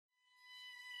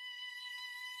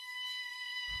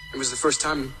It was the first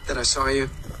time that I saw you.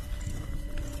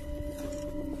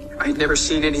 I had never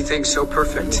seen anything so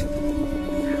perfect.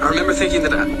 I remember thinking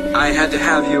that I had to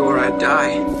have you or I'd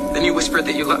die. Then you whispered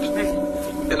that you loved me.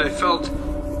 And I felt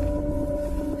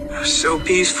so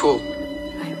peaceful.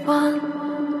 I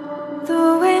want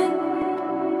the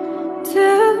wind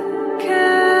to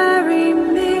carry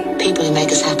me. People who make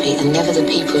us happy are never the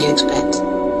people you expect.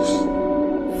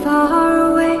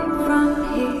 Far away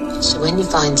from here. So when you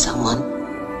find someone,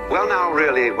 well, now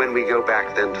really, when we go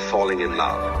back then to falling in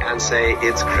love and say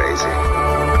it's crazy.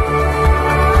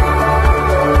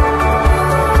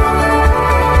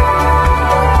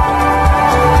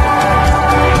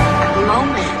 That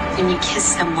moment when you kiss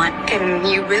someone and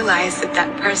you realize that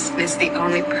that person is the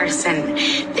only person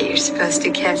that you're supposed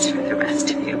to kiss for the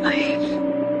rest of your life.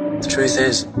 The truth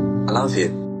is, I love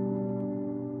you.